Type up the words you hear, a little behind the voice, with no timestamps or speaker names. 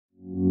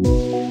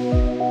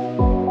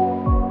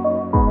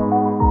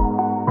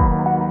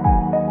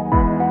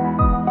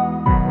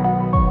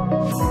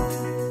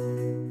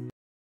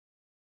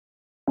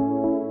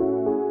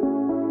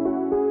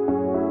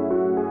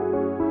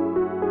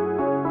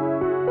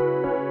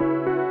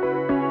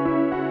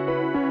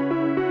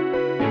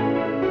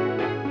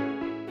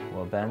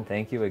man.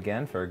 Thank you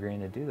again for agreeing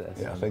to do this.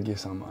 Yeah, thank you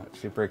so much.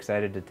 Super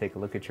excited to take a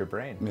look at your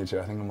brain. Me too.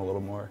 I think I'm a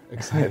little more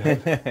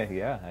excited.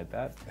 Yeah, I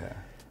bet.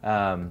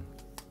 Yeah.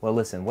 Well,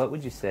 listen, what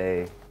would you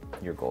say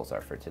your goals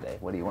are for today?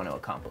 What do you want to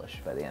accomplish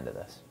by the end of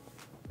this?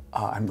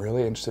 I'm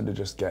really interested to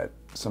just get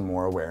some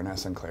more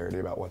awareness and clarity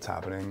about what's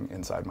happening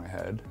inside my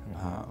head.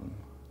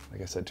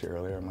 Like I said to you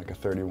earlier, I'm like a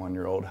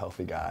 31-year-old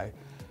healthy guy,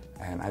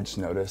 and I just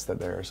noticed that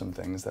there are some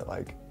things that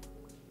like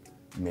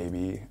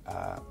maybe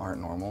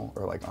aren't normal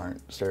or like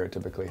aren't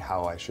stereotypically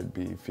how I should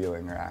be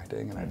feeling or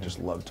acting, and I'd just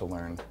love to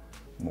learn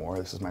more.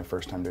 This is my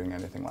first time doing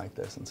anything like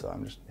this, and so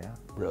I'm just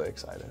really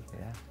excited.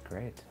 Yeah,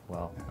 great.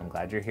 Well, I'm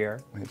glad you're here.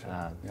 Me too.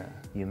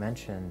 You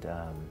mentioned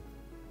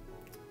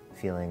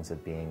feelings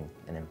of being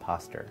an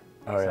imposter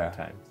sometimes.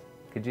 Yeah.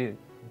 Could you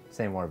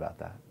say more about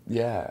that?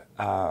 Yeah.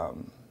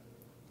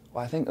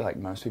 Well, I think like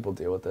most people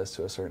deal with this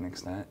to a certain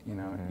extent. You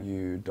know,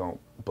 you don't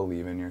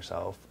believe in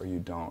yourself, or you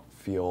don't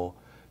feel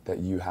that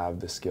you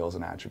have the skills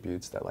and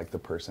attributes that like the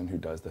person who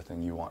does the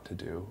thing you want to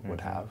do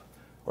would have,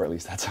 or at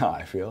least that's how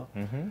I feel.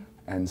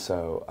 And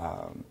so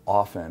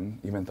often,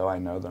 even though I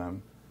know that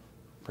I'm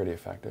pretty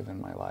effective in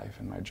my life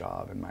and my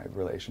job and my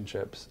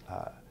relationships,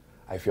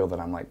 I feel that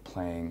I'm like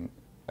playing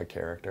a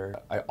character.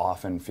 I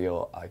often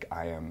feel like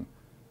I am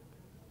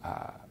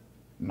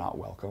not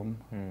welcome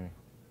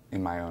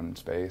in my own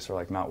space, or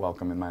like not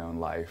welcome in my own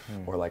life,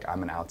 or like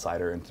I'm an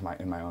outsider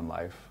in my own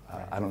life.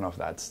 I don't know if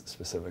that's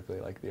specifically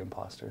like the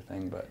imposter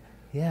thing, but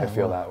I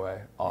feel that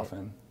way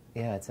often.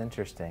 It's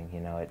interesting.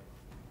 You know,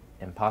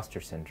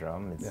 imposter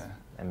syndrome is,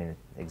 I mean,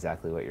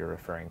 exactly what you're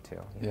referring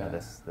to. You know,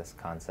 this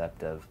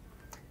concept of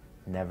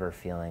never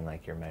feeling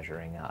like you're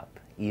measuring up,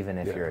 even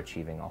if you're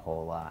achieving a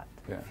whole lot,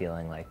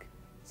 feeling like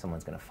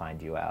someone's going to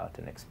find you out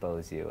and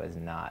expose you as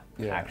not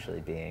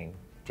actually being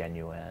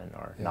genuine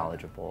or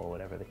knowledgeable,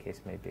 whatever the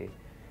case may be.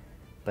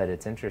 But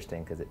it's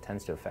interesting because it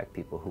tends to affect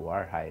people who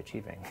are high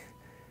achieving,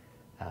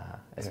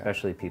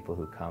 especially people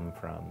who come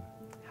from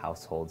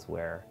households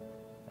where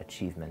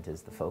achievement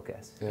is the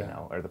focus, you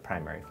know, or the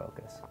primary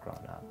focus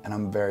growing up. And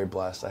I'm very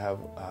blessed. I have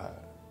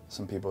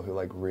some people who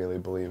like really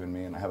believe in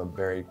me, and I have a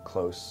very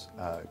close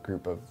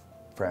group of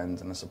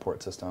friends and a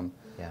support system,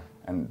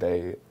 and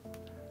they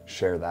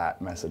share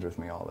that message with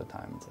me all the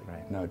time. It's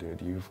like, no,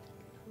 dude,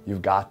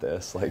 you've got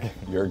this. Like,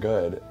 you're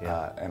good.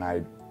 And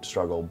I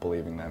struggle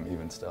believing them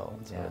even still.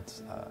 And so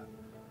it's.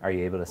 Are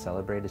you able to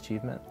celebrate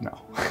achievement? No.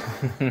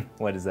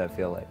 What does that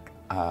feel like?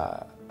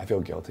 I feel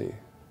guilty.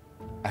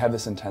 I have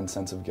this intense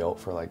sense of guilt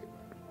for like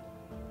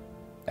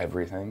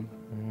everything,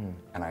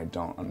 and I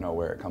don't know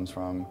where it comes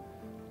from.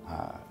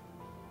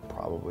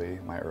 Probably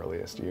my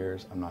earliest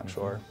years. I'm not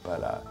sure,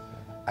 but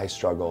I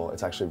struggle.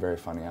 It's actually very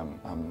funny.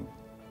 I'm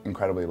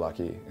incredibly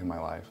lucky in my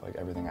life. Like,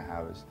 everything I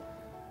have is,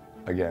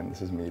 again,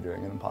 this is me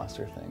doing an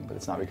imposter thing, but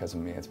it's not because of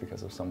me, it's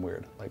because of some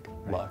weird like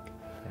luck.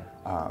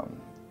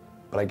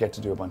 But I get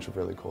to do a bunch of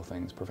really cool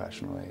things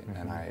professionally,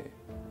 and I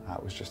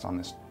was just on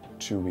this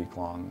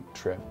 2-week-long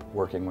trip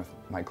working with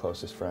my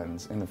closest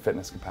friends in the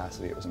fitness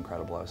capacity. It was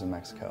incredible. I was in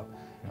Mexico,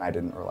 and I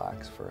didn't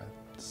relax for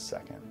a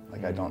second.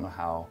 Like, I don't know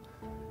how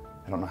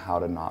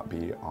to not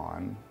be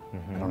on.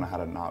 I don't know how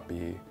to not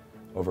be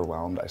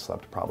overwhelmed. I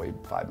slept probably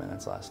 5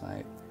 minutes last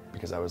night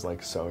because I was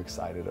like so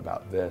excited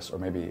about this, or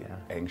maybe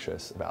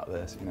anxious about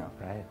this, you know.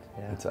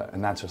 It's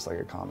and that's just like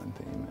a common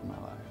theme in my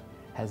life.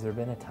 Has there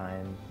been a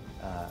time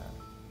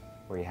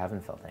where you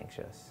haven't felt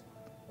anxious?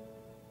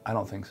 I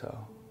don't think so.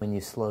 When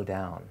you slow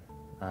down,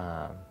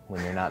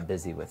 when you're not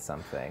busy with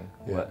something,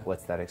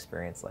 what's that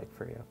experience like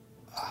for you?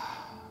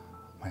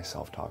 My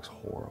self-talk's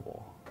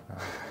horrible.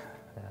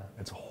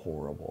 It's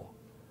horrible.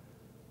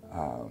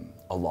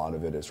 A lot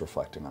of it is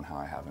reflecting on how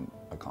I haven't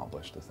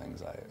accomplished the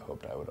things I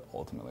hoped I would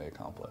ultimately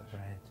accomplish.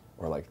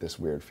 Or like this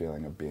weird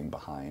feeling of being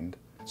behind.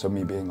 So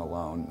me being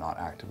alone, not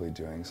actively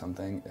doing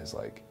something, is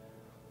like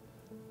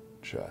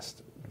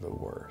just the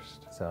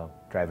worst. So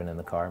driving in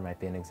the car might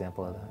be an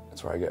example of that?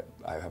 That's where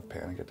I have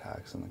panic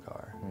attacks in the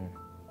car.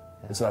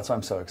 And so that's why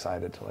I'm so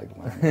excited to like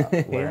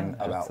learn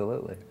about.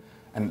 Absolutely.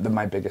 And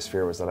my biggest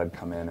fear was that I'd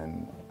come in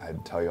and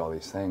I'd tell you all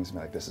these things and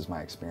be like, this is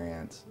my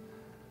experience.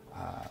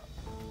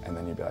 And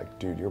then you'd be like,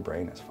 dude, your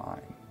brain is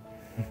fine.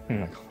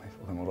 Like,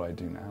 then what do I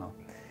do now?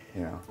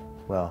 You know?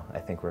 Well, I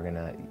think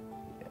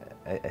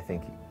I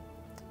think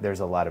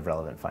there's a lot of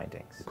relevant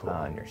findings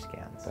on your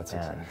scans. That's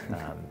exciting.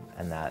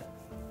 And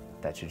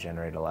that should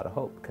generate a lot of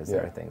hope, because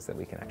there are things that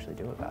we can actually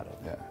do about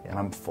it. And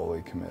I'm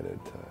fully committed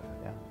to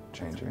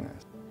changing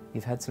this.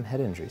 You've had some head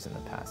injuries in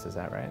the past, is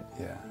that right?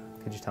 Yeah.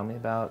 Could you tell me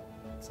about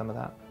some of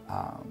that?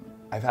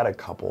 I've had a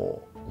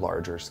couple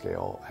larger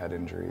scale head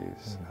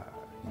injuries,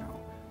 you know,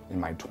 in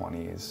my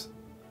 20s,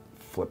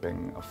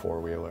 flipping a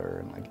four-wheeler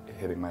and like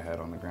hitting my head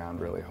on the ground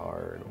really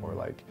hard, or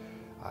like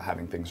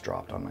having things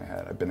dropped on my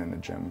head. I've been in a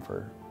gym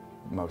for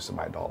most of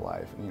my adult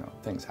life, and you know,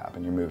 things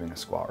happen. You're moving a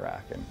squat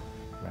rack and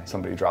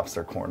somebody drops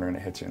their corner and it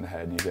hits you in the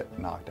head and you get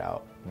knocked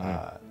out.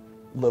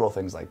 Little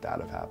things like that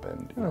have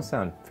happened. Those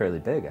sound fairly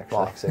big, actually.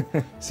 Boxing.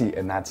 See,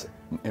 and that's,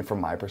 and from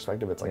my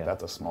perspective, it's like,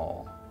 that's a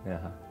small,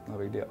 no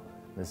big deal.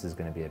 this is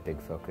going to be a big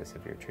focus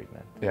of your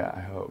treatment. Yeah,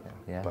 I hope.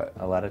 Yeah. But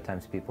a lot of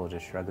times people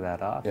just shrug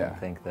that off yeah. and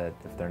think that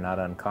if they're not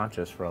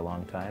unconscious for a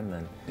long time,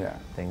 then yeah.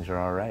 things are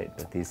all right.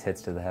 But these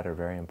hits to the head are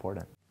very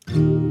important.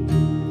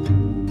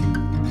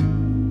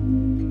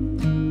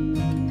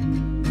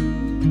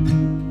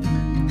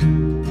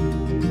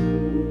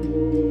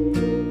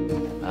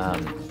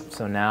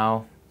 So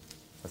now,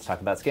 let's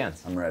talk about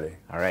scans. I'm ready.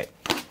 All right.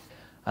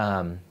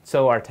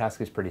 So our task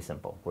is pretty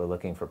simple. We're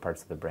looking for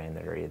parts of the brain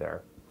that are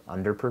either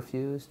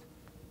underperfused,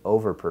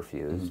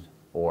 overperfused,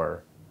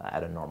 or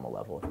at a normal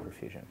level of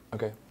perfusion.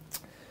 Okay.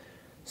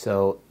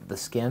 So the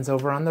scans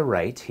over on the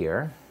right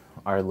here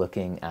are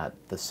looking at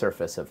the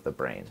surface of the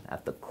brain,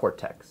 at the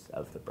cortex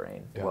of the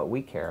brain. Yeah. What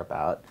we care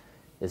about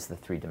is the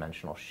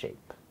three-dimensional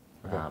shape.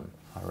 Okay. All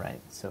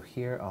right, so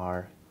here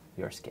are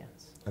your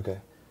scans. Okay.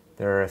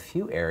 There are a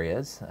few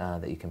areas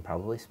that you can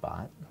probably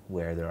spot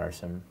where there are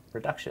some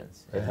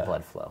reductions in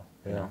blood flow,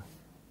 you know,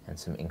 and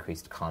some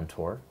increased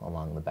contour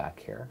along the back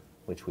here,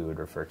 which we would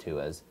refer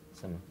to as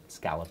some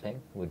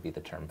scalloping would be the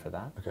term for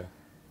that. Okay.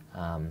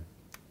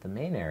 The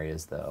main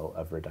areas, though,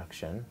 of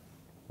reduction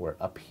were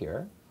up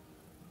here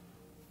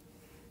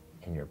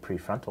in your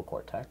prefrontal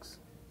cortex,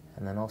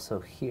 and then also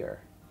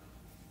here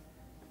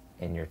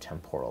in your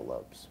temporal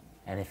lobes.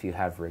 And if you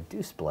have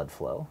reduced blood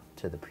flow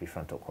to the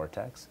prefrontal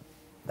cortex,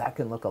 that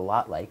can look a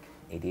lot like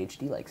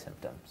ADHD-like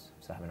symptoms.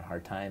 So having a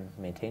hard time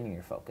maintaining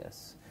your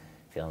focus,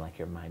 feeling like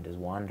your mind is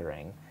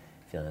wandering,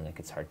 feeling like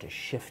it's hard to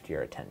shift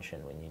your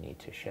attention when you need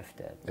to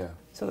shift it. Yeah.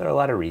 So there are a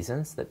lot of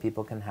reasons that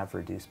people can have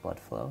reduced blood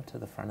flow to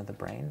the front of the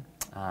brain.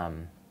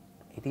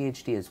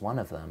 ADHD is one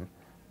of them,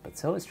 but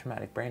so is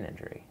traumatic brain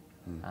injury.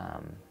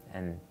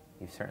 And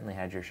you've certainly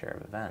had your share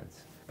of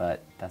events,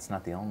 but that's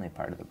not the only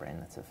part of the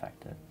brain that's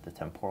affected. The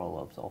temporal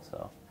lobes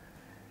also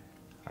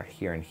are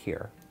here and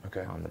here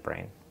on the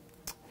brain.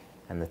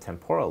 And the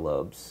temporal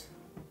lobes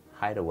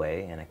hide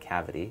away in a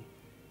cavity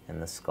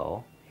in the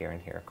skull, here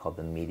and here, called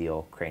the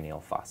medial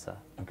cranial fossa.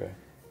 Okay.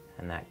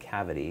 And that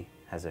cavity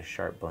has a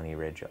sharp bony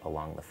ridge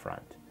along the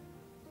front,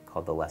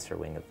 called the lesser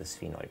wing of the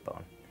sphenoid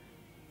bone.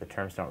 The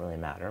terms don't really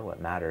matter. What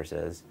matters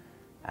is,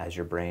 as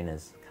your brain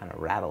is kind of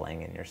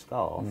rattling in your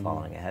skull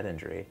following a head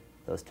injury,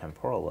 those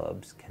temporal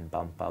lobes can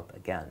bump up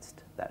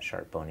against that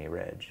sharp bony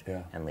ridge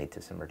and lead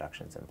to some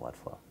reductions in blood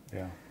flow.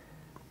 Yeah.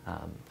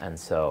 And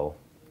so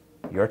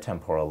your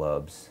temporal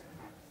lobes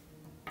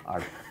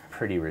are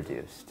pretty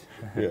reduced.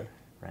 Yeah.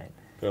 Right?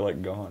 They're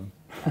like gone.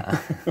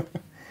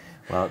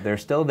 Well, they're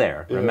still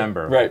there. Yeah.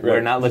 Remember, Right.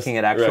 we're not looking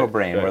at actual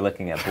brain, right. we're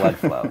looking at blood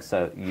flow.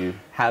 So you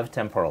have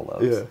temporal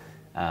lobes.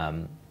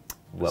 Yeah.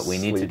 What we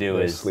need to do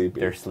they're is sleepy.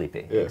 They're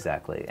sleepy, Yeah.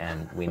 exactly,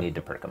 and we need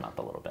to perk them up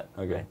a little bit.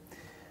 Okay. Right?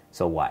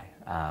 So why?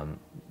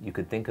 You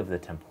could think of the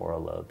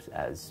temporal lobes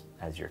as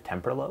your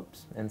temporal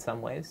lobes in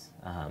some ways.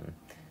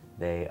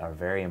 They are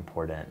very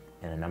important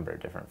in a number of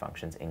different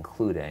functions,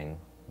 including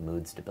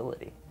mood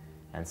stability.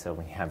 And so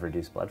when you have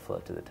reduced blood flow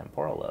to the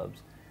temporal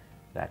lobes,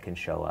 that can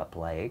show up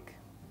like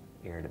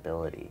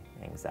irritability,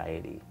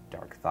 anxiety,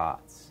 dark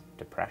thoughts,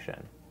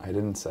 depression. I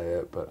didn't say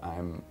it, but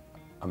I'm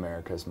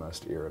America's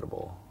most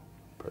irritable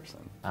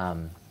person.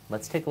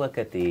 Let's take a look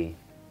at the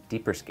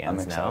deeper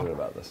scans now. I'm excited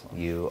about this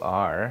one. You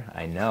are,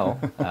 I know,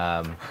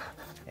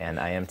 and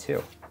I am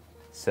too.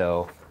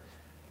 So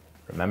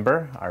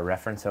remember our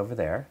reference over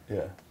there.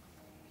 Yeah.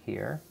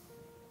 Here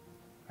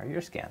are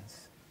your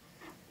scans.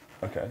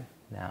 Okay.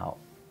 Now,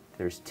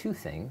 there's two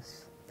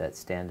things that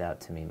stand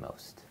out to me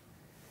most.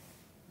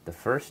 The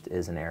first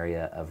is an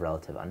area of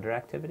relative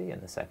underactivity,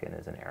 and the second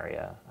is an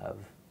area of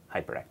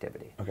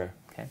hyperactivity. Okay.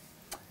 Okay.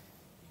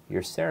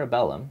 Your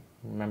cerebellum,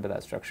 remember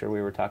that structure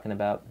we were talking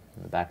about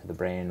in the back of the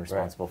brain,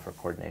 responsible for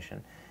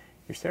coordination?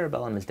 Your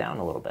cerebellum is down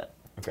a little bit.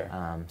 Okay.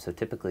 So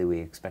typically we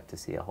expect to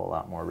see a whole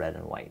lot more red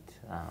and white.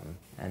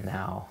 And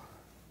now,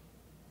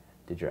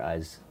 did your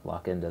eyes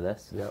lock into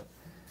this? Yep.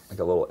 Like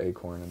a little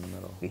acorn in the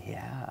middle.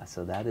 Yeah,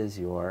 so that is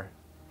your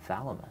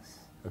thalamus.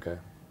 Okay.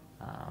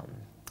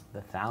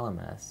 The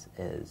thalamus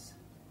is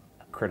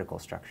a critical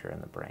structure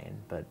in the brain,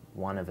 but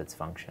one of its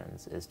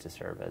functions is to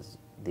serve as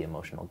the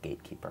emotional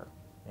gatekeeper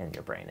in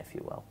your brain, if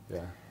you will.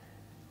 Yeah.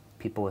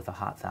 People with a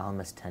hot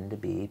thalamus tend to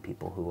be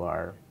people who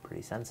are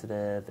pretty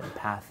sensitive,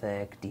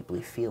 empathic,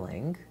 deeply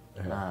feeling,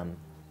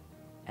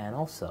 and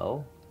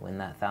also, when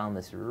that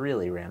thalamus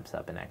really ramps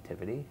up in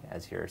activity,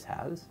 as yours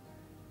has,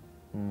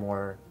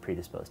 more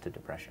predisposed to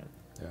depression.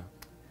 Yeah.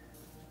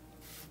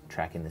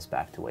 Tracking this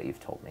back to what you've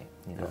told me,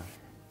 you know,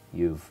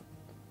 you've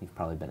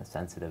probably been a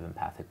sensitive,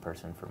 empathic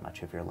person for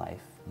much of your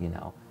life, you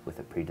know, with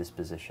a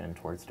predisposition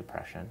towards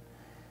depression.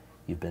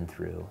 You've been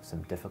through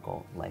some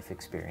difficult life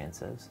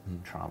experiences,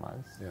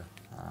 traumas,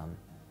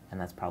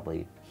 and that's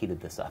probably heated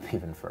this up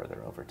even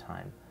further over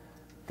time.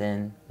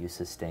 Then you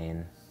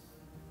sustain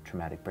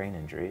traumatic brain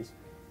injuries,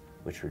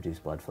 which reduce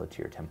blood flow to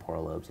your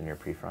temporal lobes and your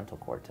prefrontal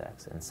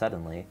cortex, and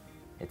suddenly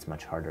it's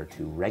much harder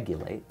to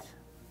regulate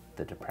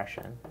the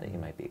depression that you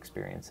might be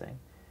experiencing,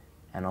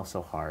 and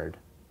also hard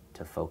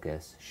to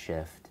focus,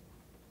 shift,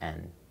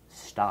 and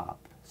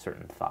stop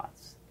certain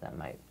thoughts that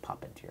might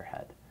pop into your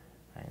head.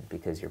 right?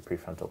 Because your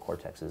prefrontal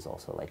cortex is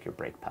also like your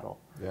brake pedal.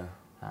 Yeah.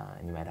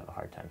 And you might have a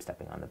hard time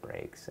stepping on the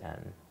brakes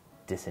and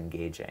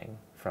disengaging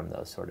from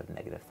those sort of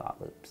negative thought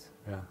loops.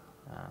 Yeah.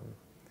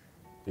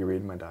 You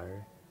read my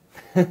diary?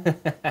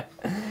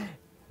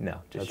 No,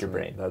 just that's your me.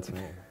 brain. That's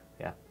me.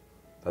 Yeah.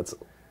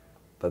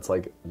 That's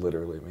like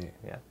literally me.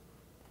 Yeah.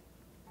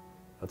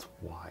 That's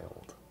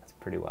wild. It's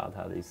pretty wild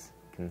how these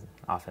can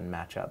often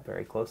match up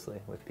very closely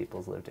with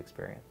people's lived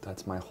experience.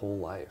 That's my whole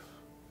life.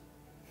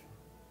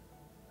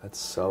 That's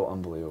so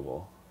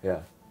unbelievable.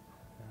 Yeah.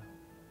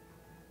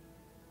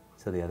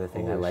 So the other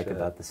thing Holy I like shit.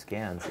 about the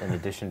scans, in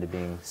addition to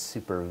being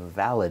super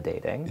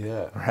validating,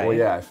 Yeah. right? Well,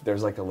 yeah,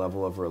 there's like a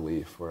level of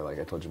relief where, like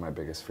I told you, my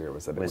biggest fear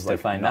was that it was to like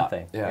find not,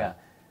 nothing. Yeah.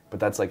 But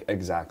that's like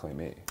exactly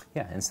me.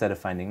 Yeah, instead of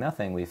finding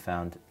nothing, we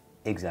found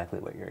exactly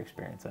what you're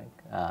experiencing,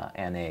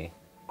 and a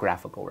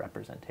graphical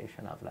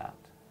representation of that.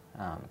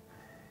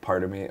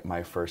 Part of me,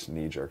 my first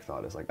knee-jerk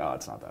thought is like, oh,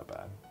 it's not that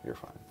bad. You're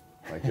fine.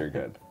 Like, you're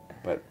good.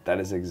 But that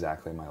is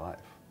exactly my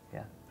life.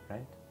 Yeah,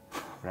 right?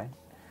 Right?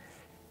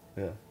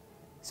 Yeah.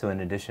 So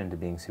in addition to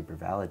being super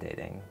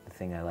validating, the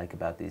thing I like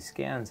about these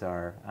scans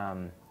are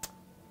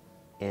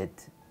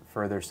it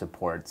further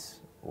supports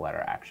what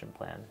our action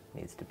plan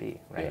needs to be,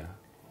 right? Yeah.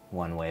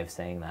 One way of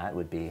saying that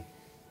would be,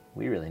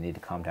 we really need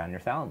to calm down your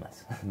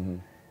thalamus.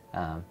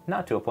 Mm-hmm.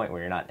 Not to a point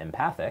where you're not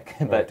empathic,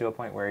 Right. but to a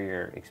point where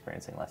you're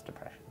experiencing less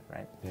depression,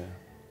 right? Yeah.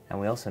 And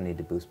we also need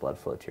to boost blood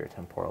flow to your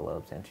temporal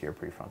lobes and to your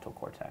prefrontal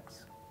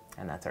cortex.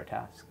 And that's our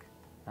task.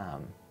 Do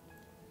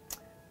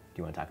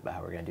you want to talk about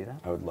how we're going to do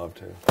that? I would love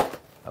to.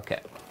 Okay.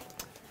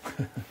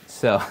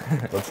 So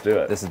Let's do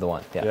it. this is the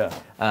one. Yeah.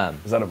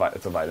 Is that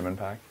it's a vitamin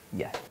pack?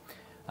 Yeah.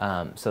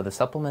 So the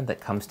supplement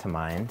that comes to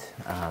mind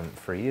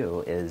for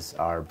you is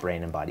our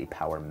Brain and Body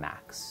Power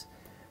Max.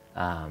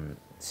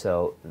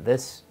 So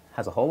this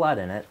has a whole lot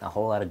in it, a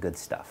whole lot of good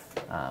stuff.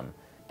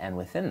 And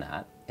within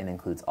that, it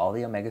includes all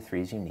the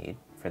omega-3s you need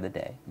for the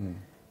day.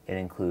 It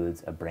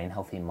includes a brain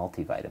healthy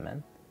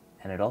multivitamin,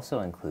 and it also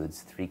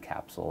includes 3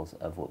 capsules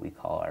of what we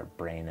call our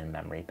Brain and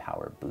Memory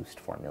Power Boost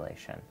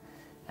formulation.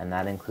 And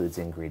that includes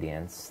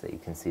ingredients that you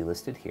can see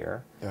listed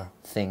here. Yeah.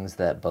 Things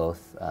that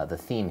both, the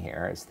theme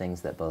here is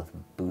things that both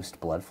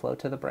boost blood flow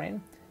to the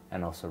brain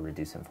and also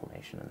reduce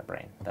inflammation in the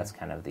brain. Okay. That's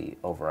kind of the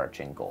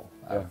overarching goal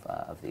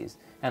of these.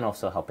 And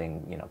also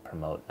helping,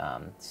 promote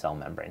cell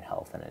membrane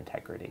health and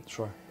integrity.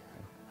 Sure.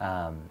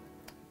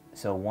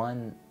 So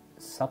one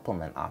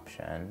supplement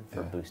option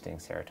for boosting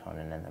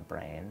serotonin in the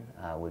brain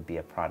would be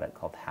a product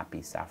called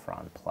Happy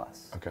Saffron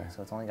Plus. Okay.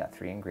 So it's only got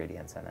 3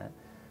 ingredients in it.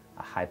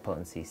 A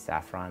high-potency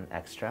saffron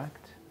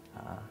extract.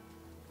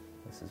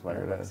 This is what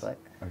it looks like.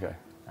 Okay.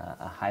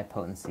 A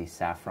high-potency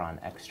saffron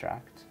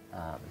extract,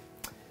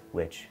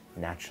 which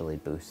naturally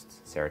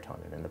boosts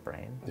serotonin in the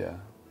brain. Yeah.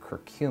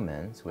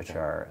 Curcumins, which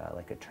are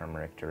like a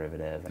turmeric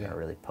derivative and Yeah. are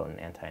really potent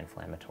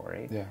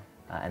anti-inflammatory. Yeah.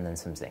 And then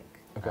some zinc.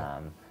 Okay.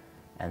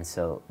 And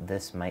so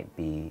this might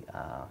be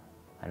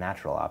a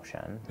natural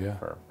option Yeah.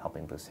 for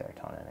helping boost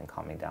serotonin and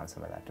calming down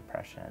some of that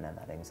depression and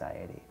that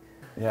anxiety.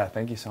 Yeah,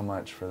 thank you so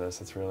much for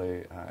this. It's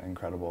really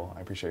incredible.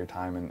 I appreciate your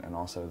time and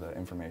also the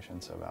information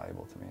so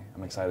valuable to me.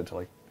 I'm excited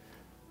to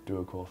do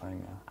a cool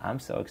thing now. I'm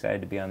so excited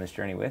to be on this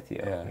journey with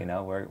you.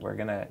 Yeah. We're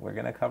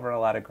gonna cover a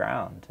lot of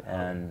ground,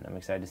 and I'm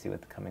excited to see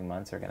what the coming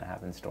months are gonna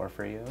have in store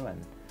for you.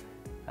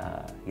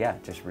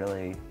 And just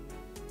really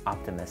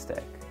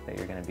optimistic that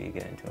you're gonna be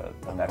getting to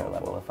a better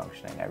level of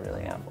functioning. I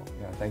really am.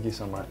 Yeah, thank you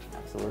so much.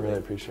 Absolutely. I really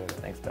appreciate it.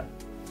 Thanks, Ben.